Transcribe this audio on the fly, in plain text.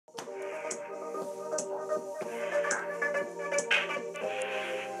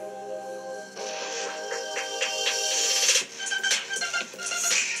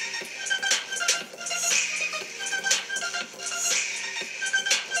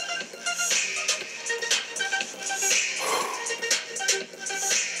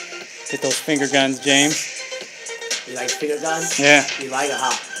Get those finger guns, James. You like finger guns? Yeah. You like it,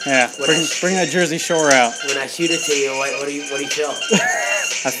 huh? Yeah. Bring that Jersey Shore out. When I shoot it to you, what do you feel?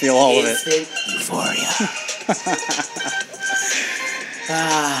 I feel all of it. Instant euphoria.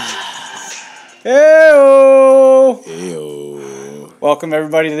 Heyo! Ew. Welcome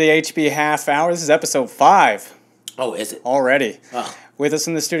everybody to the HB Half Hour. This is episode 5. Oh, is it? Already. Oh. With us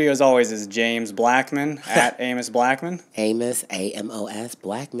in the studio as always is James Blackman at Amos Blackman. Amos, A-M-O-S,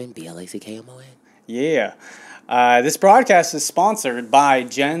 Blackman, B-L-A-C-K-M-O-N. Yeah. This broadcast is sponsored by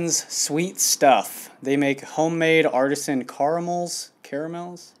Jen's Sweet Stuff. They make homemade artisan caramels.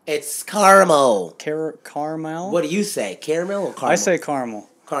 Caramels? It's caramel. Caramel? What do you say? Caramel or caramel? I say caramel.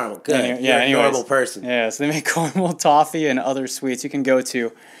 Caramel, good. You're a anyways. Normal person. Yeah, so they make caramel toffee and other sweets. You can go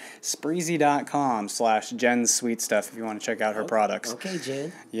to spreezy.com/Jen's Sweet Stuff if you want to check out her products. Okay,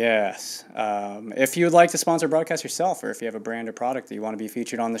 Jen. Yes. If you would like to sponsor a broadcast yourself, or if you have a brand or product that you want to be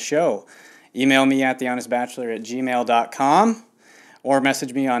featured on the show, email me at thehonestbachelor@gmail.com or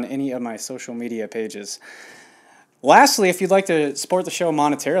message me on any of my social media pages. Lastly, if you'd like to support the show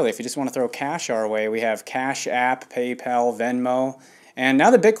monetarily, if you just want to throw cash our way, we have Cash App, PayPal, Venmo, and now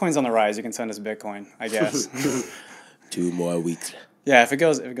that Bitcoin's on the rise, you can send us Bitcoin, I guess. 2 more weeks. Yeah, if it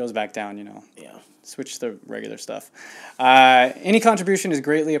goes back down, Yeah. switch to the regular stuff. Any contribution is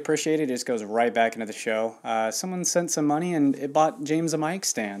greatly appreciated. It just goes right back into the show. Someone sent some money and it bought James a mic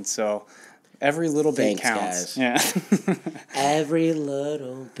stand, so every little bit counts. Guys. Yeah. Every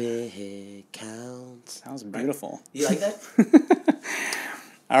little bit counts. That was beautiful. You like that?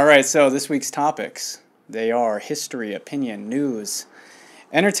 All right, so this week's topics, they are history, opinion, news,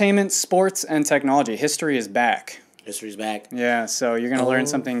 entertainment, sports, and technology. History is back. History's back. Yeah, so you're going to learn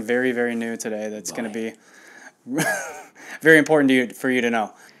something very, very new today that's going to be very important for you to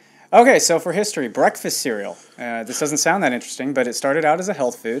know. Okay, so for history, breakfast cereal. This doesn't sound that interesting, but it started out as a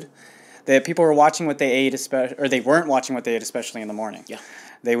health food. That people were watching what they ate, or they weren't watching what they ate, especially in the morning. Yeah.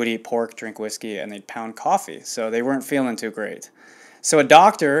 They would eat pork, drink whiskey, and they'd pound coffee, so they weren't feeling too great. So a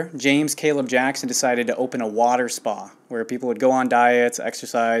doctor, James Caleb Jackson, decided to open a water spa where people would go on diets,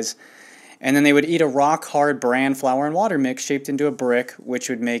 exercise, and then they would eat a rock-hard bran flour and water mix shaped into a brick, which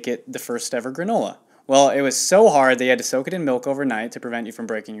would make it the first ever granola. Well, it was so hard they had to soak it in milk overnight to prevent you from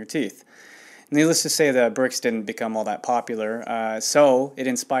breaking your teeth. Needless to say, the bricks didn't become all that popular, so it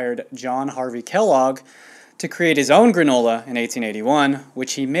inspired John Harvey Kellogg to create his own granola in 1881,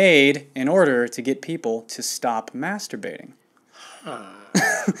 which he made in order to get people to stop masturbating.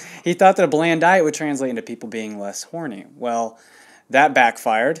 He thought that a bland diet would translate into people being less horny. Well, that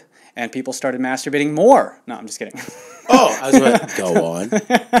backfired, and people started masturbating more. No, I'm just kidding. Oh, I was going to go on.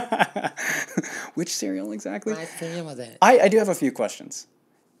 Which cereal exactly? My cereal was it. I do have a few questions.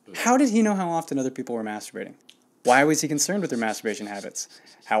 How did he know how often other people were masturbating? Why was he concerned with their masturbation habits?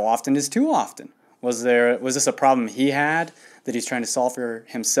 How often is too often? Was this a problem he had that he's trying to solve for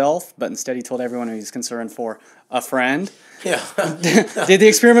himself, but instead he told everyone he's concerned for a friend? Yeah. Did the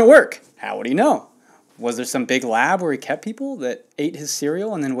experiment work? How would he know? Was there some big lab where he kept people that ate his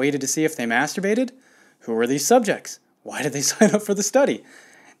cereal and then waited to see if they masturbated? Who were these subjects? Why did they sign up for the study?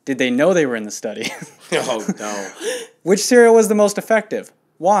 Did they know they were in the study? Oh, no. Which cereal was the most effective?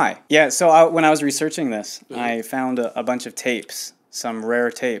 Why? Yeah, so when I was researching this, I found a bunch of tapes, some rare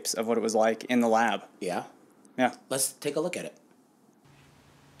tapes of what it was like in the lab. Yeah? Yeah. Let's take a look at it.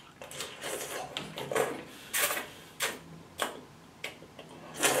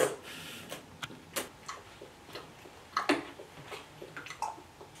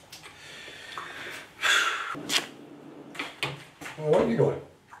 Well, what are you doing?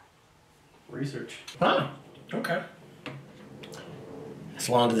 Research. Ah, okay. As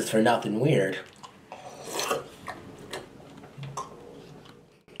long as it's for nothing weird.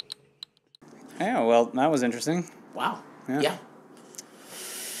 Yeah, well, that was interesting. Wow. Yeah.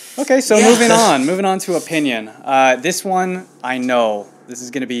 Okay, so moving on to opinion. This one, I know, this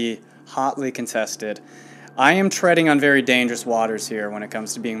is going to be hotly contested. I am treading on very dangerous waters here when it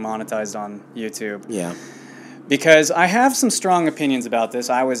comes to being monetized on YouTube. Yeah. Because I have some strong opinions about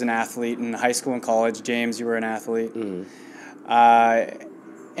this. I was an athlete in high school and college. James, you were an athlete.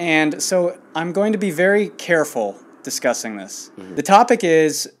 And so I'm going to be very careful discussing this. The topic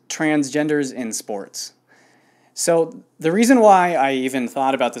is transgenders in sports. So the reason why I even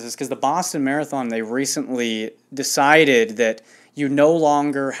thought about this is because the Boston Marathon, they recently decided that you no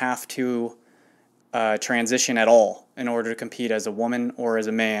longer have to transition at all in order to compete as a woman or as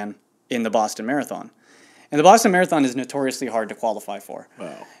a man in the Boston Marathon. And the Boston Marathon is notoriously hard to qualify for.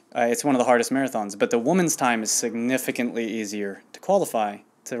 Wow. It's one of the hardest marathons, but the women's time is significantly easier to qualify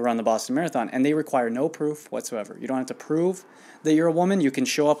to run the Boston Marathon, and they require no proof whatsoever. You don't have to prove that you're a woman. You can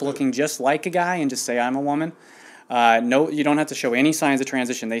show up looking just like a guy and just say, I'm a woman. No, you don't have to show any signs of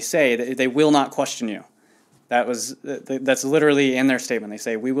transition. They say that they will not question you. That's literally in their statement. They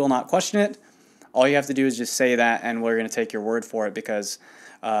say, we will not question it. All you have to do is just say that, and we're going to take your word for it because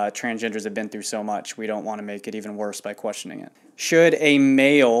transgenders have been through so much. We don't want to make it even worse by questioning it. Should a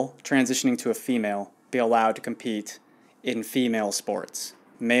male transitioning to a female be allowed to compete in female sports?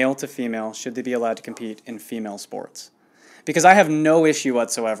 Male to female, should they be allowed to compete in female sports? Because I have no issue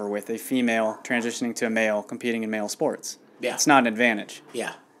whatsoever with a female transitioning to a male competing in male sports. Yeah. It's not an advantage.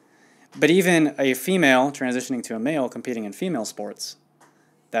 Yeah. But even a female transitioning to a male competing in female sports,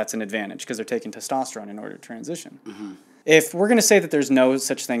 that's an advantage because they're taking testosterone in order to transition. Mm-hmm. If we're going to say that there's no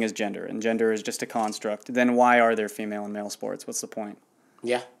such thing as gender, and gender is just a construct, then why are there female and male sports? What's the point?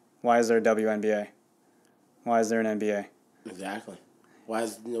 Yeah. Why is there a WNBA? Why is there an NBA? Exactly. Why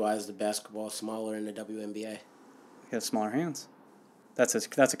is the basketball smaller in the WNBA? You have smaller hands. That's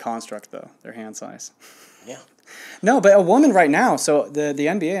a construct, though, their hand size. Yeah. No, but a woman right now, so the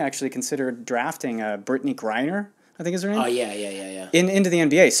NBA actually considered drafting Brittany Griner, I think is her name. Oh, yeah. Into the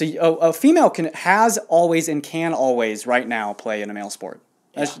NBA. So a female has always and can always right now play in a male sport.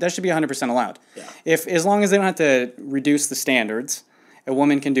 Yeah. That should be 100% allowed. Yeah. As long as they don't have to reduce the standards, a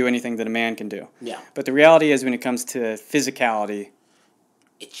woman can do anything that a man can do. Yeah. But the reality is when it comes to physicality,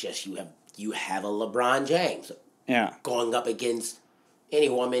 it's just you have a LeBron James. Yeah. Going up against any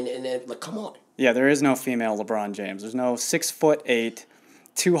woman, and then come on. Yeah, there is no female LeBron James. There's no 6'8",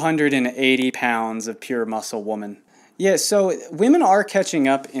 280 pounds of pure muscle woman. Yeah, so women are catching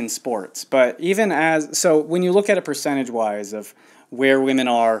up in sports, but so when you look at it percentage-wise of where women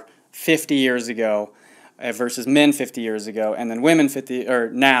are 50 years ago versus men 50 years ago, and then women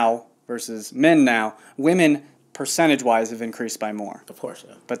now versus men now, women percentage-wise have increased by more. Of course,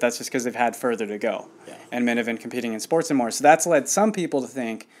 yeah. But that's just because they've had further to go. Yeah. And men have been competing in sports and more. So that's led some people to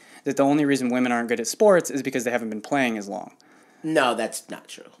think that the only reason women aren't good at sports is because they haven't been playing as long. No, that's not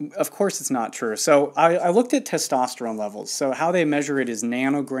true. Of course it's not true. So I looked at testosterone levels. So how they measure it is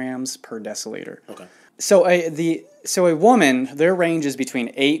nanograms per deciliter. Okay. So a woman, their range is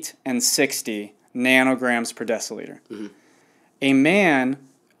between 8 and 60 nanograms per deciliter. Mm-hmm. A man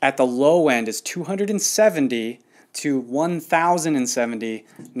at the low end is 270 to 1,070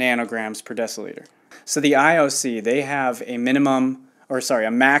 nanograms per deciliter. So the IOC, they have a maximum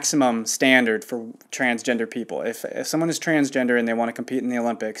standard for transgender people. If someone is transgender and they want to compete in the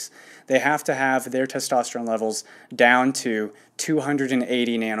Olympics, they have to have their testosterone levels down to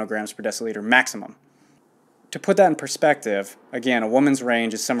 280 nanograms per deciliter maximum. To put that in perspective, again, a woman's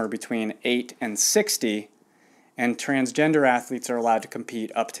range is somewhere between 8 and 60, and transgender athletes are allowed to compete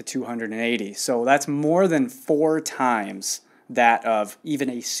up to 280. So that's more than 4 times that of even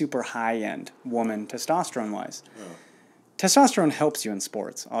a super high-end woman testosterone-wise. Oh. Testosterone helps you in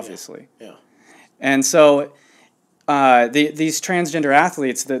sports, obviously. Yeah. And so these transgender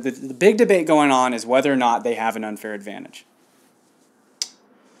athletes, the big debate going on is whether or not they have an unfair advantage.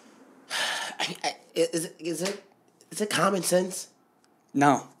 Is it common sense?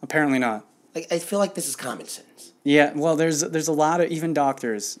 No, apparently not. I feel like this is common sense. Yeah, well, there's a lot of even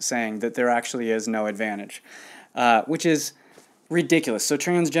doctors saying that there actually is no advantage, which is ridiculous. So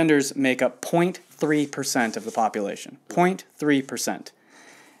transgenders make up 0.3% of the population. 0.3%.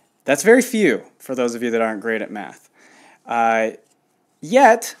 That's very few for those of you that aren't great at math.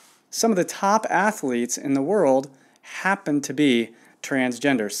 Yet, some of the top athletes in the world happen to be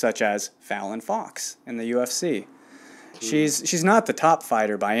transgender, such as Fallon Fox in the UFC. She's not the top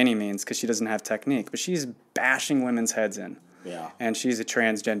fighter by any means because she doesn't have technique, but she's bashing women's heads in. Yeah. And she's a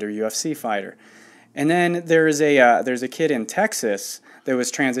transgender UFC fighter. And then there's a kid in Texas that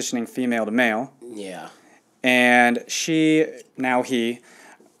was transitioning female to male. Yeah. And he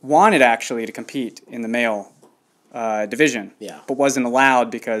wanted actually to compete in the male division. Yeah. But wasn't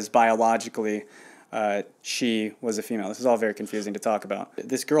allowed because biologically she was a female. This is all very confusing to talk about.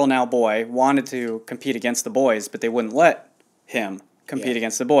 This girl, now boy, wanted to compete against the boys, but they wouldn't let him compete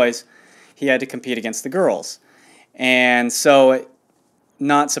against the boys. He had to compete against the girls. And so,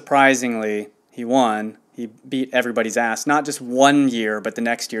 not surprisingly, he won. He beat everybody's ass, not just one year, but the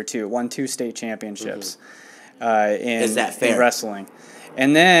next year too. Won 2 state championships Is that fair? in wrestling.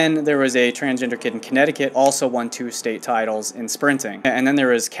 And then there was a transgender kid in Connecticut, also won 2 state titles in sprinting. And then there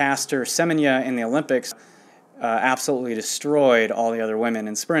was Caster Semenya in the Olympics, absolutely destroyed all the other women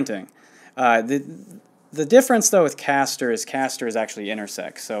in sprinting. The difference, though, with Castor is actually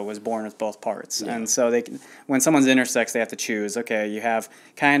intersex, so was born with both parts. Yeah. And so when someone's intersex, they have to choose, okay, you have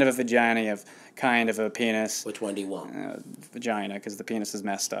kind of a vagina, you have kind of a penis. Which one do you want? Vagina, because the penis is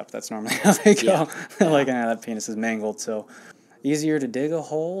messed up. That's normally how they go. Yeah. Like, that penis is mangled, so easier to dig a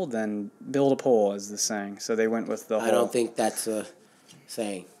hole than build a pole, is the saying. So they went with the hole. I don't think that's a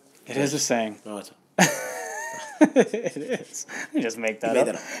saying. It is a saying. No, it's It is. You just make that made up.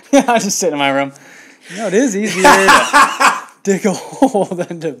 that up. Yeah, I just sit in my room. No, it is easier to dig a hole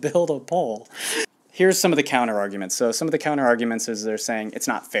than to build a pole. Here's some of the counter arguments. So some of the counter arguments is they're saying it's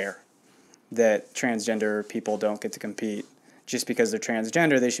not fair that transgender people don't get to compete. Just because they're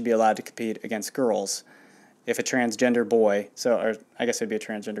transgender, they should be allowed to compete against girls. If a transgender boy, or I guess it'd be a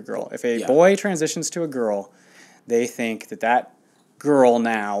transgender girl. If a boy transitions to a girl, they think that girl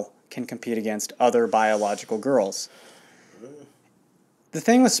now can compete against other biological girls. The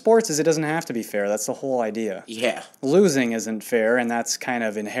thing with sports is it doesn't have to be fair. That's the whole idea. Yeah. Losing isn't fair, and that's kind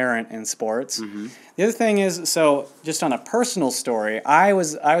of inherent in sports. Mm-hmm. The other thing is, so just on a personal story, I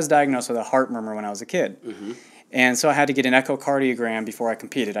was diagnosed with a heart murmur when I was a kid. Mm-hmm. And so I had to get an echocardiogram before I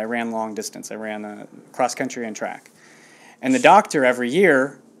competed. I ran long distance. I ran cross country and track. And the doctor every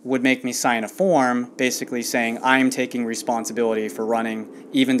year would make me sign a form basically saying I'm taking responsibility for running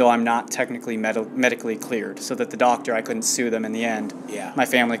even though I'm not technically medically cleared, so that the doctor, I couldn't sue them in the end. Yeah. My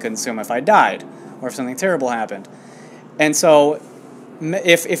family couldn't sue them if I died or if something terrible happened. And so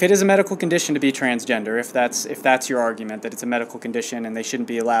if it is a medical condition to be transgender, if that's your argument, that it's a medical condition and they shouldn't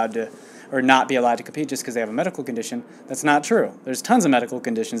be allowed to or not be allowed to compete just because they have a medical condition, that's not true. There's tons of medical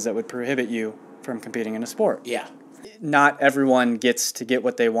conditions that would prohibit you from competing in a sport. Yeah. Not everyone gets to get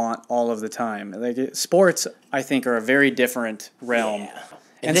what they want all of the time. Like, sports, I think, are a very different realm. Yeah.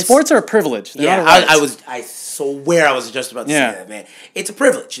 And sports are a privilege. They're Yeah, not a right. I swear I was just about to say that, man. It's a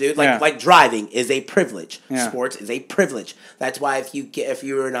privilege, dude. Like driving is a privilege. Yeah. Sports is a privilege. That's why if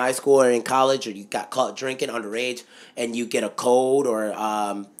you were in high school or in college or you got caught drinking underage and you get a code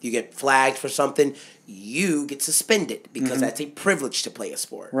or you get flagged for something, you get suspended because that's a privilege to play a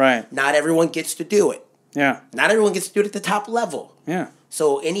sport. Right. Not everyone gets to do it. Yeah. Not everyone gets to do it at the top level. Yeah.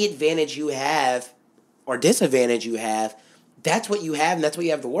 So any advantage you have or disadvantage you have, that's what you have, and that's what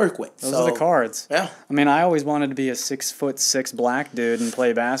you have to work with. Those are the cards. Yeah. I mean, I always wanted to be a 6'6" black dude and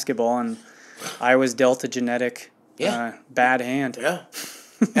play basketball, and I was dealt a genetic bad hand. Yeah.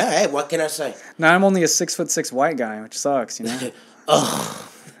 Yeah, hey, what can I say? Now I'm only a 6'6" white guy, which sucks, you know? Ugh.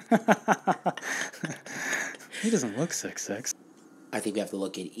 He doesn't look 6'6". I think we have to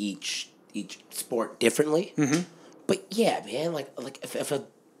look at each sport differently. Mm-hmm. But yeah, man, like if a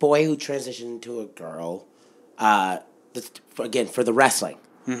boy who transitioned to a girl, again, for the wrestling,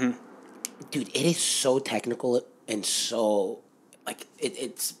 dude, it is so technical and so like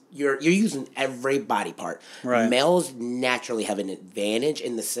it's you're using every body part. Right. Males naturally have an advantage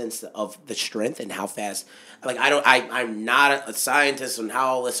in the sense of the strength and how fast. Like I'm not a scientist on how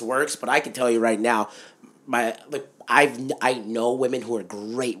all this works, but I can tell you right now, I know women who are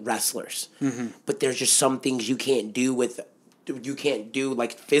great wrestlers, but there's just some things you can't do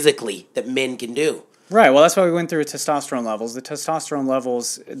like physically that men can do. Right, well, that's why we went through testosterone levels. The testosterone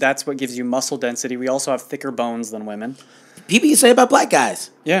levels, that's what gives you muscle density. We also have thicker bones than women. People you say about black guys.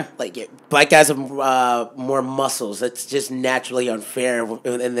 Yeah. Like, black guys have more muscles. That's just naturally unfair.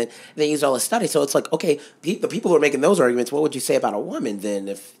 And then they use all the studies. So it's like, okay, the people who are making those arguments, what would you say about a woman then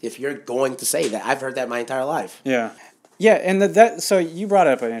if you're going to say that? I've heard that my entire life. Yeah. Yeah, and so you brought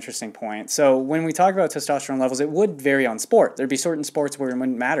up an interesting point. So when we talk about testosterone levels, it would vary on sport. There'd be certain sports where it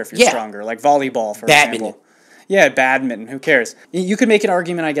wouldn't matter if you're stronger, like volleyball, for example. Yeah, badminton. Who cares? You could make an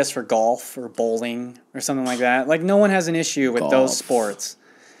argument, I guess, for golf or bowling or something like that. Like, no one has an issue with those sports.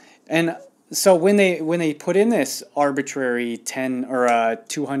 And so when they put in this arbitrary 10 or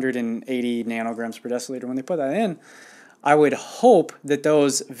 280 nanograms per deciliter, when they put that in, I would hope that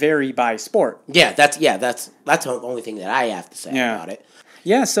those vary by sport. Yeah, that's the only thing that I have to say about it.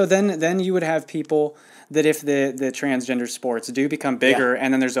 Yeah, so then you would have people that if the transgender sports do become bigger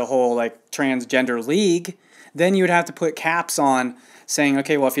and then there's a whole like transgender league, then you would have to put caps on saying,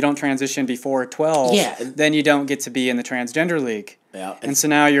 okay, well, if you don't transition before 12, then you don't get to be in the transgender league. Yeah. And so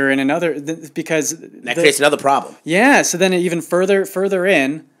now you're in another, because that creates another problem. Yeah, so then even further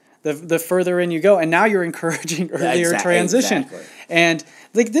in, the further in you go, and now you're encouraging earlier transition. Exactly. And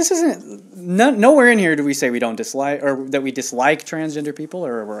like, this isn't nowhere in here do we say we don't dislike or that we dislike transgender people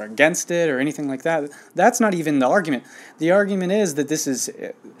or we're against it or anything like that. That's not even the argument. The argument is that this is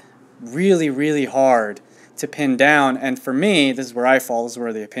really, really hard to pin down. And for me, this is where I fall. This is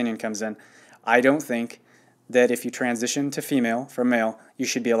where the opinion comes in. I don't think that if you transition to female from male, you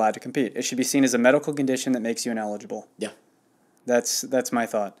should be allowed to compete. It should be seen as a medical condition that makes you ineligible. Yeah. That's my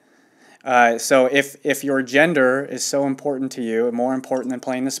thought. So if your gender is so important to you, more important than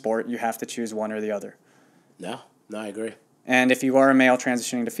playing the sport, you have to choose one or the other. No, I agree. And if you are a male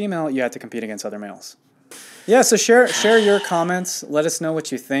transitioning to female, you have to compete against other males. Yeah, so share your comments. Let us know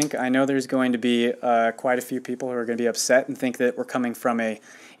what you think. I know there's going to be quite a few people who are going to be upset and think that we're coming from a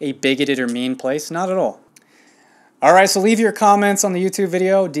bigoted or mean place. Not at all. All right, so leave your comments on the YouTube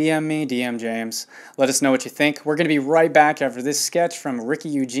video. DM me, DM James. Let us know what you think. We're going to be right back after this sketch from Ricky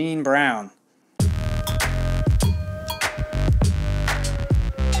Eugene Brown.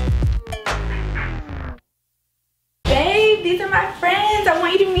 Babe, these are my friends. I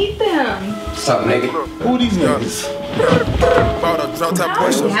want you to meet them. What's up, nigga? Who these niggas?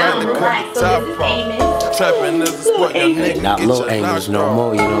 Not little Amos no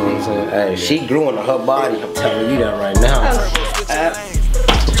more, you know what I'm saying? Hey, she grew into her body, I'm telling you that right now.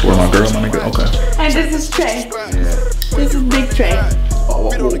 That's where my girl, my nigga, okay. And this is Trey. Yeah. This is Big Trey.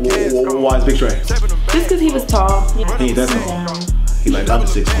 Why is Big Trey? Just because he was tall. You know, He ain't that tall. He like I'm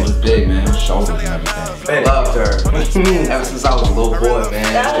 6'1". Big, man, shoulders and everything. I loved her. Ever since I was a little boy, man.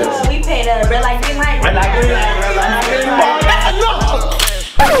 oh, we paid a red light, green light. Red light, green light, red light, green light.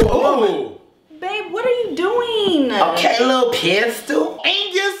 Oh! Babe, what are you doing? Okay, little pistol.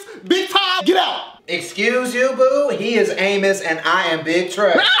 Angus, Big Tom, get out! Excuse you, boo. He is Amos and I am Big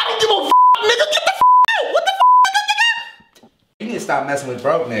Trey. I don't give a nigga, get the out! What the nigga? You need to stop messing with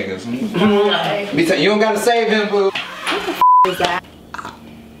broke niggas. Because you don't gotta save him, boo. Is that?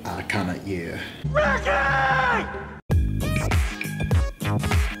 Kinda, yeah.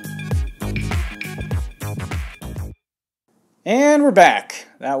 And we're back.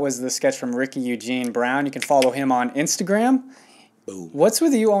 That was the sketch from Ricky Eugene Brown. You can follow him on Instagram. Boom. What's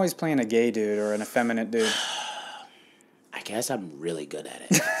with you always playing a gay dude or an effeminate dude? I guess I'm really good at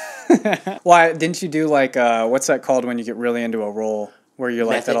it. Why didn't you do like what's that called when you get really into a role where you're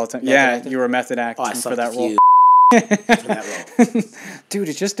like that all the time? Yeah, acting? you were method acting I for that sucked a role. few for that role. Dude,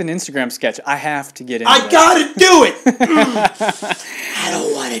 it's just an Instagram sketch. I have to get in. I gotta do it! I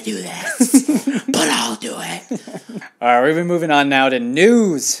don't want to do that, but I'll do it. All right, we've been moving on now to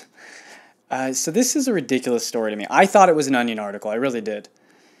news. So this is a ridiculous story to me. I thought it was an Onion article. I really did.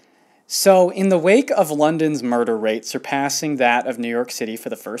 So in the wake of London's murder rate surpassing that of New York City for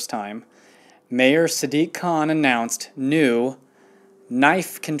the first time, Mayor Sadiq Khan announced new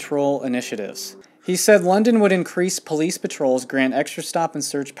knife control initiatives. He said London would increase police patrols, grant extra stop and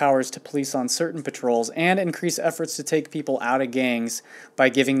search powers to police on certain patrols, and increase efforts to take people out of gangs by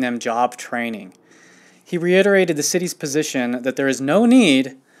giving them job training. He reiterated the city's position that there is no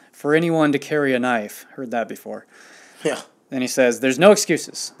need for anyone to carry a knife. Heard that before. Yeah. Then he says, there's no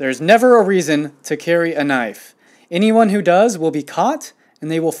excuses. There's never a reason to carry a knife. Anyone who does will be caught, and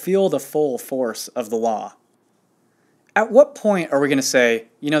they will feel the full force of the law. At what point are we going to say,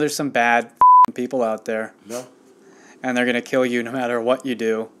 you know, there's some bad people out there, No. and they're going to kill you no matter what you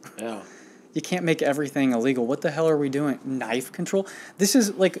do? Yeah. You can't make everything illegal. What the hell are we doing? Knife control? This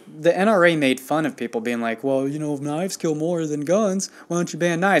is like the NRA made fun of people being like, well, you know, if knives kill more than guns, why don't you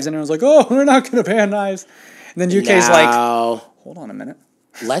ban knives? And everyone's like, oh, we're not going to ban knives. And then UK's like, hold on a minute.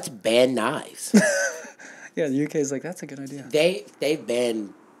 Let's ban knives. Yeah, the UK's like, that's a good idea. They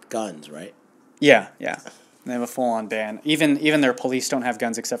ban guns, right? Yeah. They have a full-on ban. Even their police don't have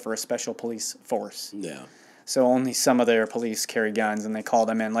guns except for a special police force. Yeah. So only some of their police carry guns, and they call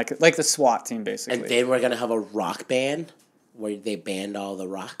them in, like the SWAT team, basically. And then we're going to have a rock ban where they banned all the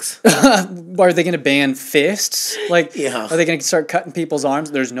rocks. Are they going to ban fists? Like, Yeah. Are they going to start cutting people's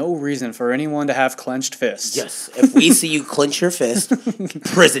arms? There's no reason for anyone to have clenched fists. Yes. If we see you clench your fist,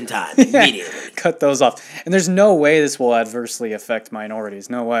 prison time immediately. Cut those off. And there's no way this will adversely affect minorities.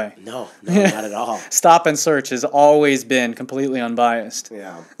 No way. No, not at all. Stop and search has always been completely unbiased.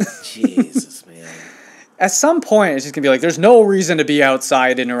 Yeah. Jesus, man. At some point, it's just going to be like, there's no reason to be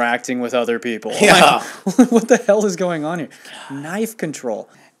outside interacting with other people. Yeah. Like, what the hell is going on here? Knife control.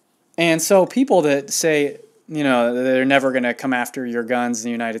 And so people that say, you know, they're never going to come after your guns in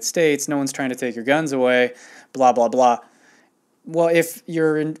the United States, no one's trying to take your guns away, blah, blah, blah. Well, if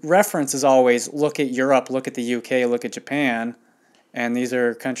your reference is always look at Europe, look at the UK, look at Japan, and these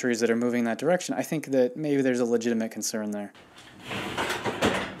are countries that are moving in that direction, I think that maybe there's a legitimate concern there.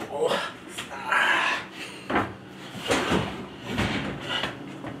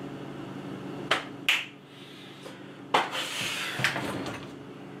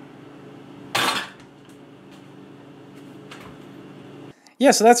 Yeah,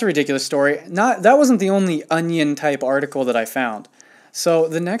 so that's a ridiculous story. That wasn't the only Onion type article that I found. So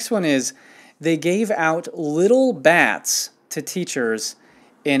the next one is They gave out little bats to teachers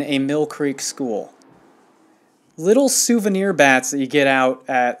in a Mill Creek school. Little souvenir bats that you get out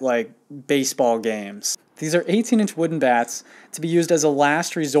at, like, baseball games. These are 18-inch wooden bats to be used as a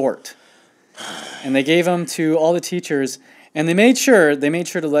last resort. And they gave them to all the teachers, and they made sure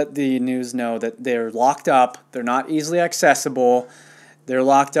to let the news know that they're locked up, they're not easily accessible, they're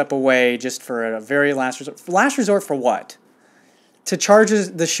locked up away just for a very last resort. Last resort for what? To charge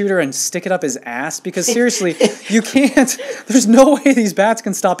the shooter and stick it up his ass? Because seriously, you can't, there's no way these bats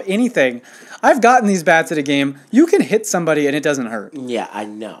can stop anything. I've gotten these bats at a game. You can hit somebody and it doesn't hurt. Yeah, I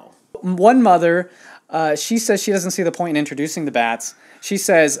know. One mother, she says she doesn't see the point in introducing the bats. She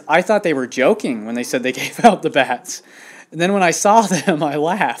says, I thought they were joking when they said they gave out the bats. And then when I saw them, I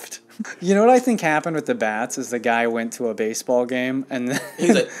laughed. You know what I think happened with the bats is the guy went to a baseball game and then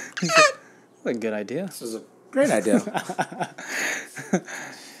He's like, what a good idea. this is a great idea.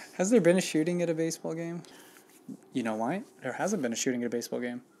 Has there been a shooting at a baseball game? You know why? There hasn't been a shooting at a baseball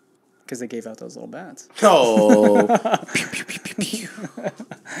game. Because they gave out those little bats. Oh.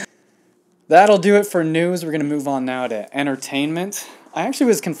 That'll do it for news. We're going to move on now to entertainment. I actually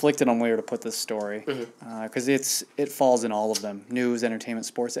was conflicted on where to put this story. Because it falls in all of them. News, entertainment,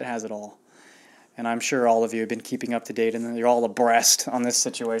 sports, it has it all. And I'm sure all of you have been keeping up to date and you're all abreast on this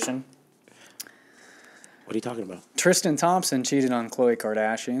situation. What are you talking about? Tristan Thompson cheated on Khloe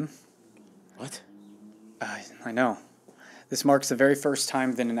Kardashian. What? I know. This marks the very first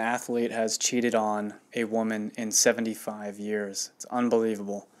time that an athlete has cheated on a woman in 75 years. It's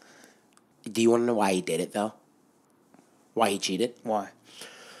unbelievable. Do you want to know why he did it, though? Why he cheated? Why?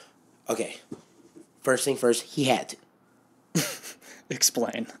 Okay. First thing first, he had to.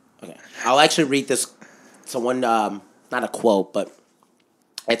 Explain. Okay. I'll actually read this. Someone, not a quote, but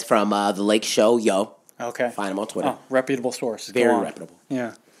it's from the Lake Show, Yo. Okay. Find him on Twitter. Oh, reputable source. Go Very on. reputable.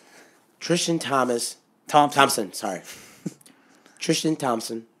 Yeah. Tristan Thompson, sorry. Tristan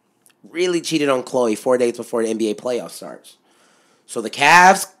Thompson really cheated on Khloe 4 days before the NBA playoff starts. So the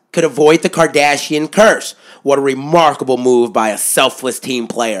Cavs could avoid the Kardashian curse. What a remarkable move by a selfless team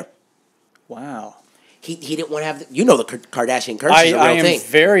player. Wow. He didn't want to have the Kardashian curse is a real I am thing.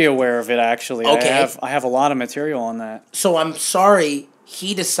 very aware of it, actually. Okay. I have a lot of material on that. So I'm sorry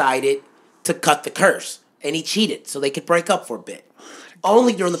he decided to cut the curse. And he cheated so they could break up for a bit.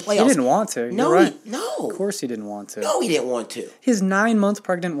 Only during the playoffs. He didn't want to. You're No, right. no. Of course he didn't want to. No, he didn't want to. His 9-month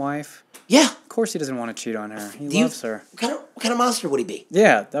pregnant wife. Yeah. Of course he doesn't want to cheat on her. He loves her. What kind of monster would he be?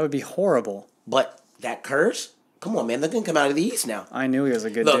 Yeah, that would be horrible. But that curse? Come on, man. They're going to come out of the East now. I knew he was a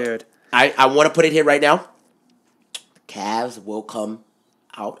good Look, dude. I want to put it here right now. Cavs will come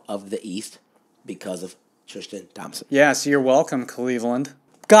out of the East because of Tristan Thompson. Yeah, so you're welcome, Cleveland.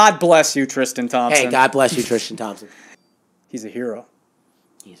 God bless you, Tristan Thompson. Hey, God bless you, Tristan Thompson. He's a hero.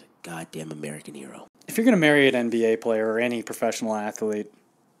 He's a goddamn American hero. If you're going to marry an NBA player or any professional athlete,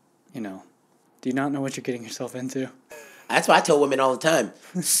 do you not know what you're getting yourself into? That's why I tell women all the time.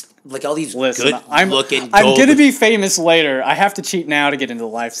 Like all these Listen, I'm good-looking... going to be famous later. I have to cheat now to get into the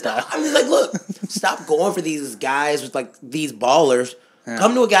lifestyle. I'm just like, look, stop going for these guys with like these ballers. Yeah.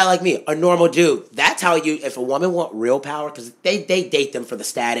 Come to a guy like me, a normal dude. That's how if a woman want real power, because they date them for the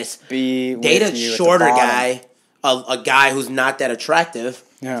status. Date a shorter guy, a guy who's not that attractive.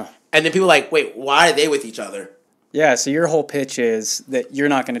 Yeah. And then people are like, wait, why are they with each other? Yeah, so your whole pitch is that you're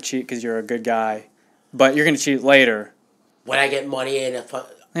not going to cheat because you're a good guy, but you're going to cheat later. When I get money and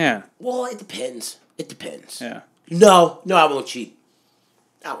yeah. Well, it depends. It depends. Yeah. No, I won't cheat.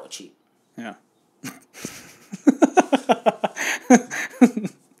 I won't cheat. Yeah.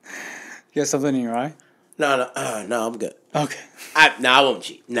 You got something in your eye? No, I'm good. Okay. I won't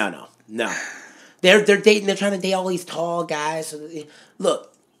cheat. No. They're dating. They're trying to date all these tall guys.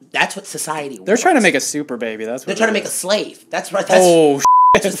 Look, that's what society wants. They're trying to make a super baby. That's what they're trying to make a slave. That's right.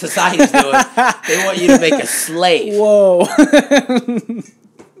 That's what society's doing. They want you to make a slave. Whoa.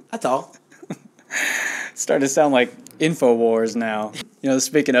 That's all. It's starting to sound like InfoWars now.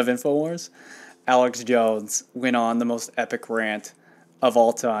 Speaking of InfoWars, Alex Jones went on the most epic rant of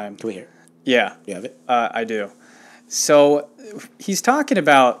all time. Can we hear it? Yeah. You have it? I do. So he's talking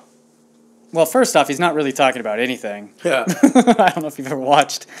about... Well, first off, he's not really talking about anything. Yeah. I don't know if you've ever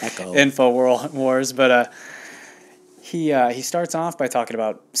watched Echo. InfoWars, but he starts off by talking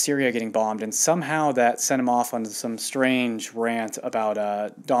about Syria getting bombed, and somehow that sent him off on some strange rant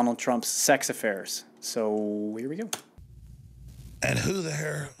about Donald Trump's sex affairs. So here we go. And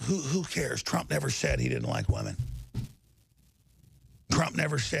who cares? Trump never said he didn't like women. Trump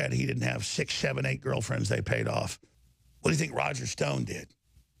never said he didn't have 6, 7, 8 girlfriends they paid off. What do you think Roger Stone did?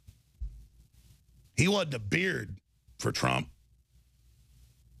 He wasn't a beard for Trump.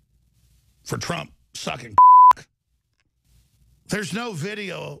 for Trump sucking. There's no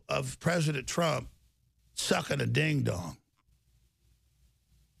video of President Trump sucking a ding-dong.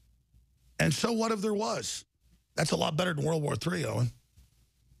 And so what if there was? That's a lot better than World War III, Owen.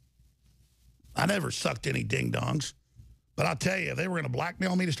 I never sucked any ding-dongs. But I'll tell you, if they were going to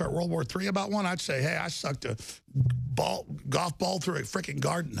blackmail me to start World War III about one, I'd say, hey, I sucked a golf ball through a freaking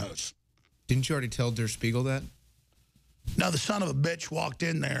garden hose. Didn't you already tell Der Spiegel that? No, the son of a bitch walked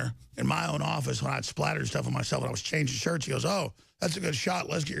in there in my own office when I'd splattered stuff on myself and I was changing shirts. He goes, oh, that's a good shot.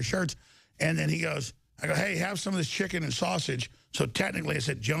 Let's get your shirts. And then he goes, I go, hey, have some of this chicken and sausage. So technically I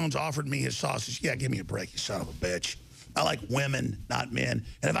said, Jones offered me his sausage. Yeah, give me a break, you son of a bitch. I like women, not men.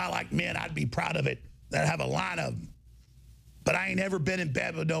 And if I like men, I'd be proud of it. I'd have a line of them. But I ain't ever been in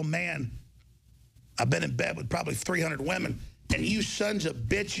bed with no man. I've been in bed with probably 300 women. And you sons of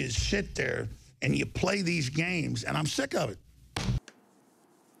bitches sit there and you play these games, and I'm sick of it.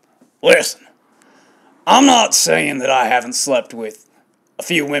 Listen, I'm not saying that I haven't slept with a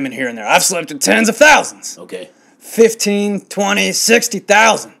few women here and there. I've slept with tens of thousands. Okay. 15, 20,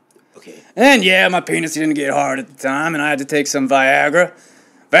 60,000. Okay. And yeah, my penis didn't get hard at the time, and I had to take some Viagra.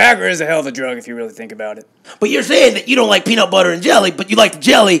 Viagra is a hell of a drug if you really think about it. But you're saying that you don't like peanut butter and jelly, but you like the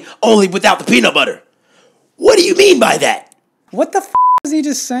jelly only without the peanut butter. What do you mean by that? What the f*** is he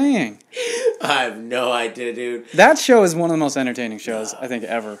just saying? I have no idea, dude. That show is one of the most entertaining shows, I think,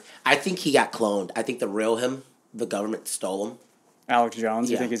 ever. I think he got cloned. I think the real him, the government stole him. Alex Jones,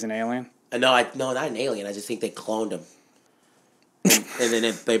 you Yeah. think he's an alien? No, not an alien. I just think they cloned him. And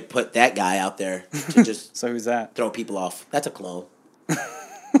then they put that guy out there to just So who's that? throw people off. That's a clone.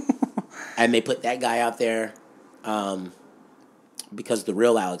 And they put that guy out there because the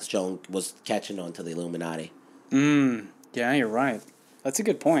real Alex Jones was catching on to the Illuminati. Yeah, you're right. That's a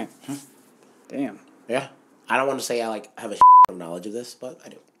good point. Damn. Yeah. I don't want to say I have a of knowledge of this, but I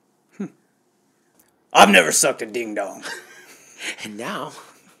do. I've never sucked a ding-dong. And now,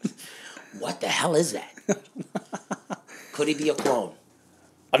 what the hell is that? Could he be a clone?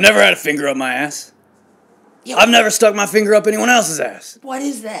 I've never had a finger up my ass. Yeah, I've never stuck my finger up anyone else's ass. What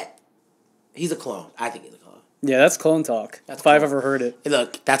is that? He's a clone. I think he's a clone. Yeah, that's clone talk. That's if I've clone. ever heard it.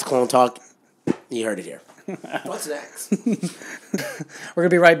 Look, that's clone talk. You heard it here. What's next? We're going to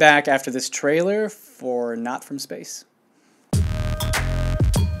be right back after this trailer for Not From Space.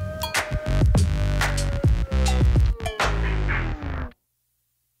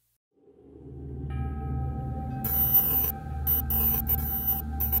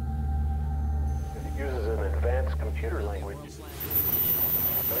 It uses an advanced computer language.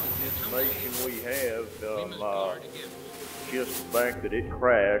 The information we have, just the fact that it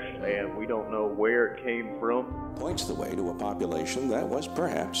crashed and we don't know where it came from. Points the way to a population that was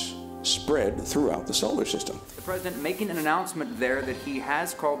perhaps spread throughout the solar system. The president making an announcement there that he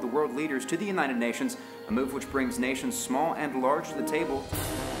has called the world leaders to the United Nations, a move which brings nations small and large to the table.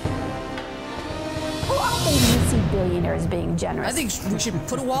 Who often do you see billionaires being generous? I think we should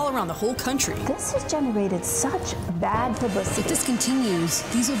put a wall around the whole country. This has generated such bad publicity. If this continues,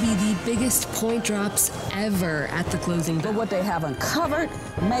 these will be the biggest point drops ever at the closing bell. But what they have uncovered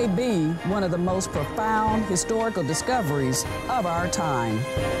may be one of the most profound historical discoveries of our time.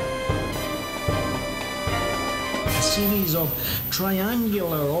 A series of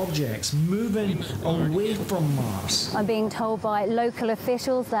triangular objects moving away from Mars. I'm being told by local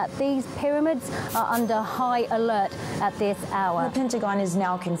officials that these pyramids are under high alert at this hour. The Pentagon is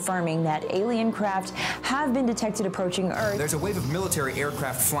now confirming that alien craft have been detected approaching Earth. There's a wave of military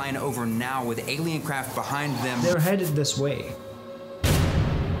aircraft flying over now with alien craft behind them. They're headed this way.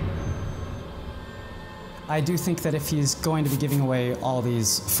 I do think that if he's going to be giving away all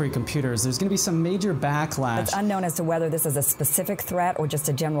these free computers, there's going to be some major backlash. It's unknown as to whether this is a specific threat or just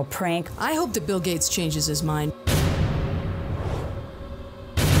a general prank. I hope that Bill Gates changes his mind.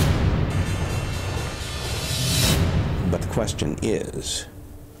 But the question is,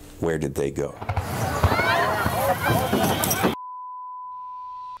 where did they go?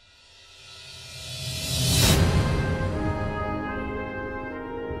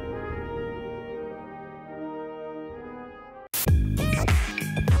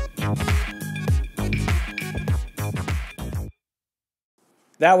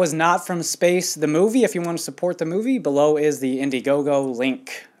 That was Not From Space, the movie. If you want to support the movie, below is the Indiegogo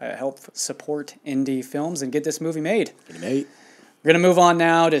link. Help support indie films and get this movie made. Get it made. We're going to move on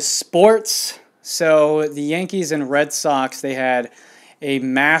now to sports. So the Yankees and Red Sox, they had a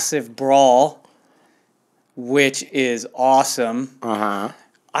massive brawl, which is awesome.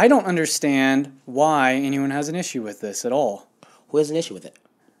 I don't understand why anyone has an issue with this at all. Who has an issue with it?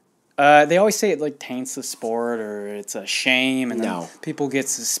 They always say it like taints the sport or it's a shame and then people get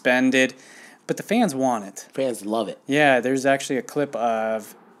suspended. But the fans want it. Fans love it. Yeah, there's actually a clip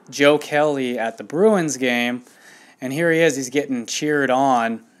of Joe Kelly at the Bruins game, and here he is. He's getting cheered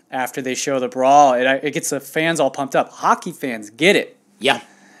on after they show the brawl. It gets the fans all pumped up. Hockey fans get it. Yeah.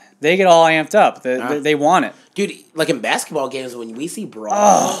 They get all amped up. They want it. Dude, like in basketball games, when we see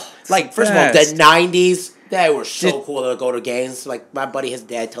brawl, like, first of all, the 90s, they were so cool to go to games. Like, my buddy, his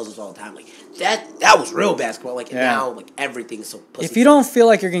dad tells us all the time, like, that was real basketball. Like, and now, like, everything's so pussy. If you don't feel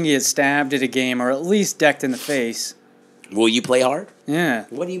like you're going to get stabbed at a game or at least decked in the face. Will you play hard? Yeah.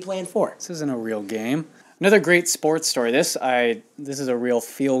 What are you playing for? This isn't a real game. Another great sports story. This is a real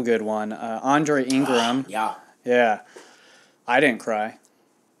feel-good one. Andre Ingram. Yeah. Yeah. I didn't cry.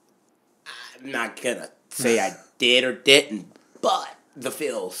 I'm not going to say I did or didn't, but the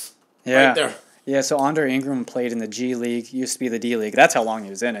feels. Yeah. Right there. Yeah, so Andre Ingram played in the G League, used to be the D League. That's how long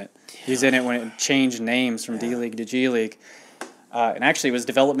he was in it. He was in it when it changed names from D League to G League. And actually it was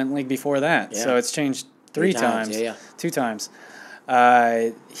Development League before that. Yeah. So it's changed three times. Yeah. 2 times.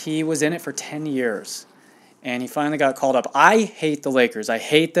 He was in it for 10 years. And he finally got called up. I hate the Lakers. I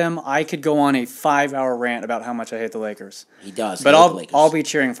hate them. I could go on a 5-hour rant about how much I hate the Lakers. He does. But I'll be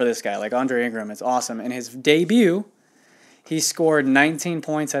cheering for this guy. Like Andre Ingram, it's awesome. In his debut, he scored 19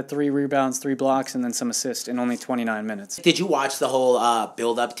 points, had 3 rebounds, 3 blocks, and then some assists in only 29 minutes. Did you watch the whole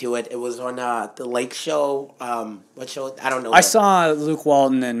build-up to it? It was on the Lake Show. What show? I don't know. I saw Luke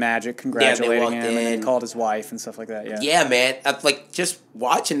Walton and Magic congratulating him, and he called his wife and stuff like that. Yeah. Yeah, man. Like just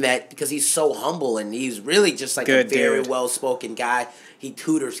watching that because he's so humble and he's really just like a very well-spoken guy. He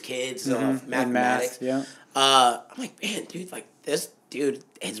tutors kids mathematics. Yeah. I'm like, man, dude, like this dude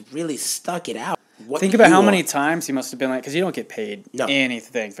has really stuck it out. Think about how many times he must have been like, because you don't get paid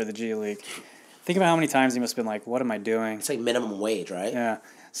anything for the G League. Think about how many times he must have been like, what am I doing? It's like minimum wage, right? Yeah.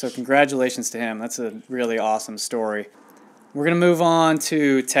 So congratulations to him. That's a really awesome story. We're going to move on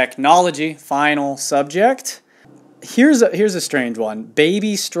to technology, final subject. Here's a strange one.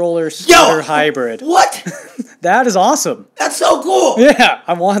 Baby stroller scooter hybrid. What? That is awesome. That's so cool. Yeah,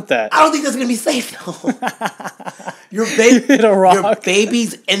 I want that. I don't think that's going to be safe, though. Your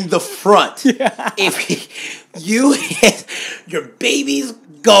baby's in the front. Yeah. If you hit, your baby's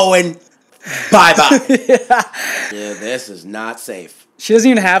going bye-bye. Yeah, this is not safe. She doesn't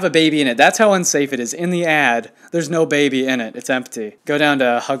even have a baby in it. That's how unsafe it is. In the ad, there's no baby in it. It's empty. Go down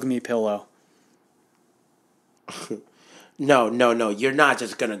to Hug Me Pillow. No. You're not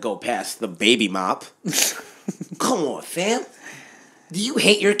just going to go past the baby mop. Come on, fam. Do you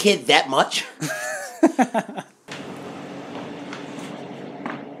hate your kid that much?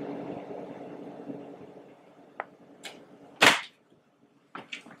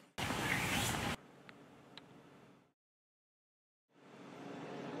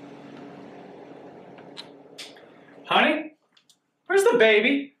 Honey, where's the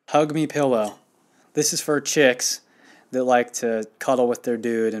baby? Hug Me Pillow. This is for chicks that like to cuddle with their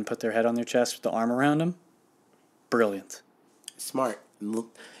dude and put their head on their chest with the arm around them. Brilliant. Smart.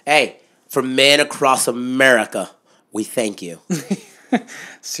 Hey, for men across America, we thank you.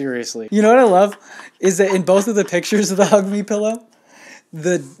 Seriously. You know what I love? Is that in both of the pictures of the Hug Me Pillow,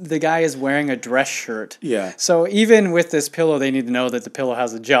 the guy is wearing a dress shirt. Yeah. So even with this pillow, they need to know that the pillow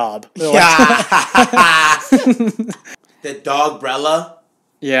has a job. The dog-brella?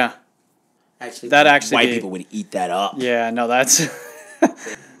 Yeah. Actually, white people would eat that up. Yeah, no, that's...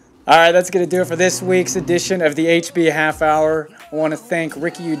 All right, that's going to do it for this week's edition of the HB Half Hour. I want to thank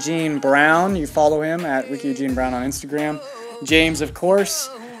Ricky Eugene Brown. You follow him at Ricky Eugene Brown on Instagram. James, of course.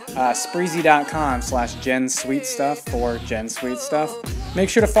 Spreezy.com/JenSweetStuff for Jen Sweet Stuff. Make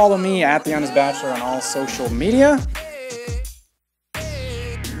sure to follow me at The Honest Bachelor on all social media.